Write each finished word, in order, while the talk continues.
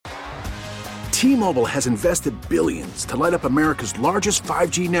T-Mobile has invested billions to light up America's largest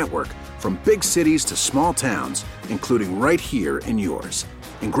 5G network, from big cities to small towns, including right here in yours.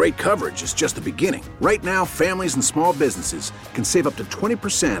 And great coverage is just the beginning. Right now, families and small businesses can save up to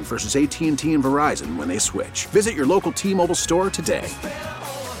 20% versus AT&T and Verizon when they switch. Visit your local T-Mobile store today.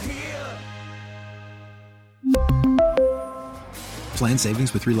 Plan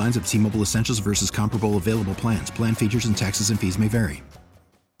savings with 3 lines of T-Mobile Essentials versus comparable available plans. Plan features and taxes and fees may vary.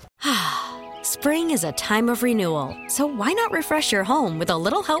 Spring is a time of renewal, so why not refresh your home with a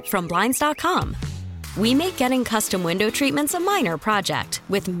little help from Blinds.com? We make getting custom window treatments a minor project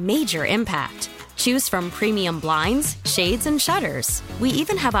with major impact. Choose from premium blinds, shades, and shutters. We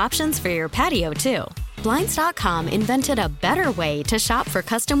even have options for your patio, too. Blinds.com invented a better way to shop for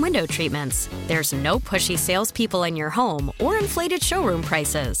custom window treatments. There's no pushy salespeople in your home or inflated showroom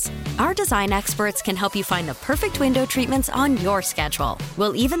prices. Our design experts can help you find the perfect window treatments on your schedule.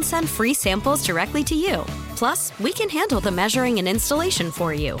 We'll even send free samples directly to you. Plus, we can handle the measuring and installation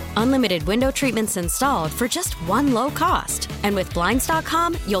for you. Unlimited window treatments installed for just one low cost. And with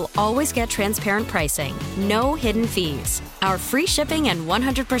Blinds.com, you'll always get transparent pricing. No hidden fees. Our free shipping and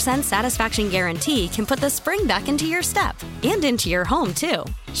 100% satisfaction guarantee can put the spring back into your step and into your home, too.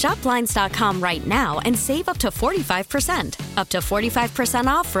 Shop Blinds.com right now and save up to 45%. Up to 45%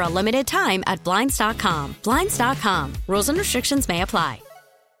 off for a limited time at Blinds.com. Blinds.com. Rules and restrictions may apply.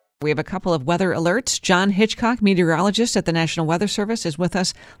 We have a couple of weather alerts. Jon Hitchcock, meteorologist at the National Weather Service, is with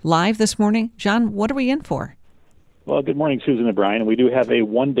us live this morning. John, what are we in for? Well, good morning, Susan and Brian. We do have a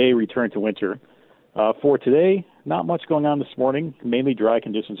one-day return to winter. For today, not much going on this morning, mainly dry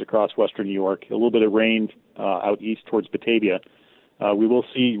conditions across western New York, a little bit of rain out east towards Batavia. We will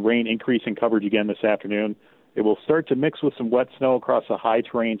see rain increase in coverage again this afternoon. It will start to mix with some wet snow across the high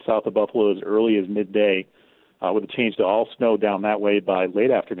terrain south of Buffalo as early as midday, with a change to all snow down that way by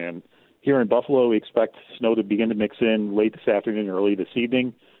late afternoon. Here in Buffalo, we expect snow to begin to mix in late this afternoon, early this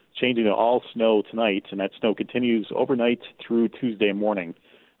evening, changing to all snow tonight, and that snow continues overnight through Tuesday morning.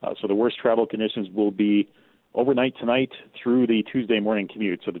 So the worst travel conditions will be overnight tonight through the Tuesday morning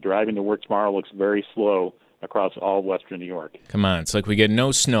commute. So the driving to work tomorrow looks very slow across all western New York. Come on, it's like we get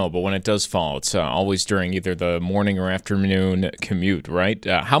no snow, but when it does fall, it's always during either the morning or afternoon commute, right?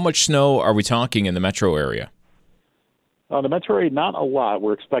 How much snow are we talking in the metro area? The metro area, not a lot.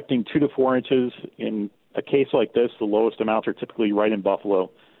 We're expecting 2 to 4 inches. In a case like this, the lowest amounts are typically right in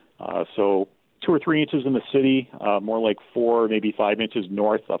Buffalo. So 2 or 3 inches in the city, more like 4, maybe 5 inches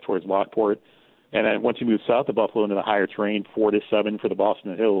north up towards Lockport. And then once you move south of Buffalo into the higher terrain, 4 to 7 for the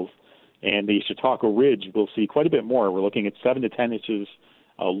Boston Hills. And the Chautauqua Ridge, we'll see quite a bit more. We're looking at 7 to 10 inches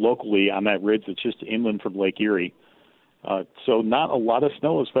locally on that ridge that's just inland from Lake Erie. So not a lot of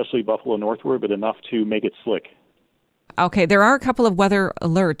snow, especially Buffalo northward, but enough to make it slick. Okay, there are a couple of weather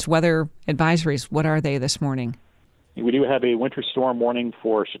alerts, weather advisories. What are they this morning? We do have a winter storm warning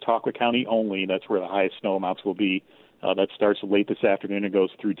for Chautauqua County only. That's where the highest snow amounts will be. That starts late this afternoon and goes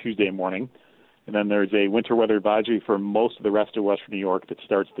through Tuesday morning. And then there's a winter weather advisory for most of the rest of western New York that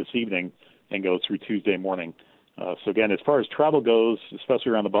starts this evening and goes through Tuesday morning. So again, as far as travel goes,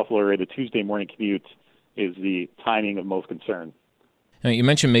 especially around the Buffalo area, the Tuesday morning commute is the timing of most concern. Now, you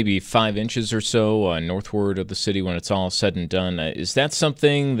mentioned maybe 5 inches or so northward of the city when it's all said and done. Is that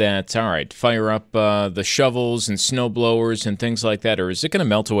something that's, all right, fire up the shovels and snow blowers and things like that, or is it going to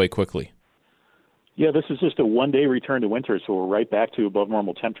melt away quickly? Yeah, this is just a one-day return to winter, so we're right back to above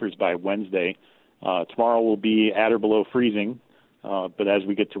normal temperatures by Wednesday. Tomorrow will be at or below freezing, but as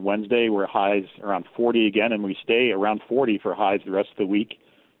we get to Wednesday, we're highs around 40 again, and we stay around 40 for highs the rest of the week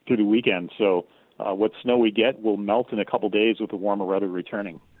through the weekend. So what snow we get will melt in a couple days with the warmer weather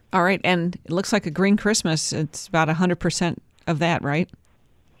returning. All right, and it looks like a green Christmas. It's about 100% of that, right?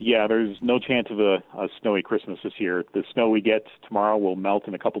 Yeah, there's no chance of a snowy Christmas this year. The snow we get tomorrow will melt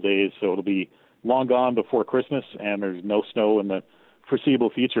in a couple days, so it'll be long gone before Christmas, and there's no snow in the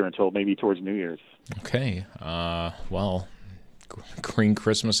foreseeable future until maybe towards New Year's. Okay, well, green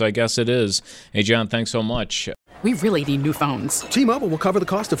Christmas, I guess it is. Hey, John, thanks so much. We really need new phones. T-Mobile will cover the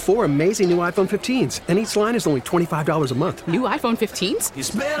cost of 4 amazing new iPhone 15s, and each line is only $25 a month. New iPhone 15s?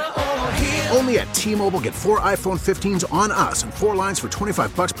 It's better over here. Only at T-Mobile, get 4 iPhone 15s on us and 4 lines for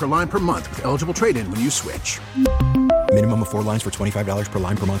 $25 per line per month with eligible trade-in when you switch. Minimum of 4 lines for $25 per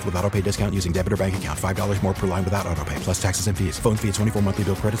line per month with autopay discount using debit or bank account. $5 more per line without autopay, plus taxes and fees. Phone fee at 24 monthly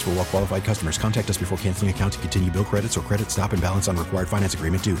bill credits for well-qualified customers. Contact us before canceling account to continue bill credits or credit stop and balance on required finance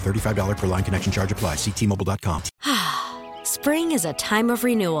agreement due. $35 per line connection charge applies. See T-Mobile.com. Spring is a time of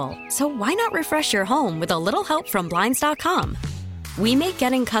renewal, so why not refresh your home with a little help from Blinds.com? We make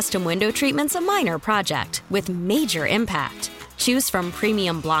getting custom window treatments a minor project with major impact. Choose from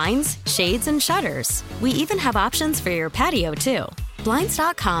premium blinds, shades, and shutters. We even have options for your patio, too.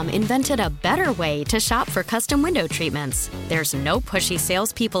 Blinds.com invented a better way to shop for custom window treatments. There's no pushy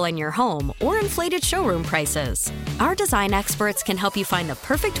salespeople in your home or inflated showroom prices. Our design experts can help you find the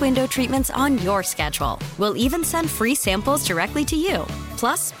perfect window treatments on your schedule. We'll even send free samples directly to you.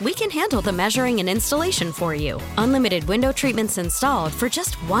 Plus, we can handle the measuring and installation for you. Unlimited window treatments installed for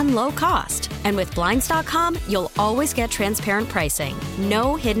just one low cost. And with Blinds.com, you'll always get transparent pricing.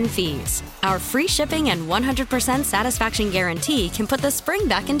 No hidden fees. Our free shipping and 100% satisfaction guarantee can put the spring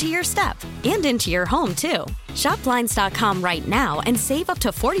back into your step and into your home, too. Shop Blinds.com right now and save up to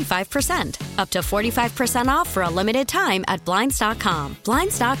 45%. Up to 45% off for a limited time at Blinds.com.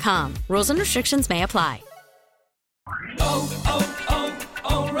 Blinds.com. Rules and restrictions may apply.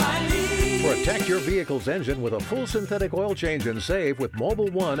 Protect your vehicle's engine with a full synthetic oil change and save with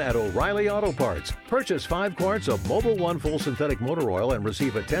Mobil 1 at O'Reilly Auto Parts. Purchase 5 quarts of Mobil 1 full synthetic motor oil and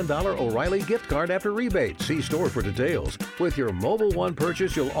receive a $10 O'Reilly gift card after rebate. See store for details. With your Mobil 1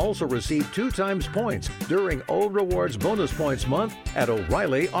 purchase, you'll also receive 2 times points during O Rewards Bonus Points Month at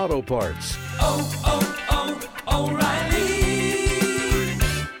O'Reilly Auto Parts. O'Reilly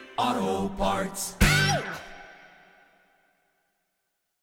Auto Parts.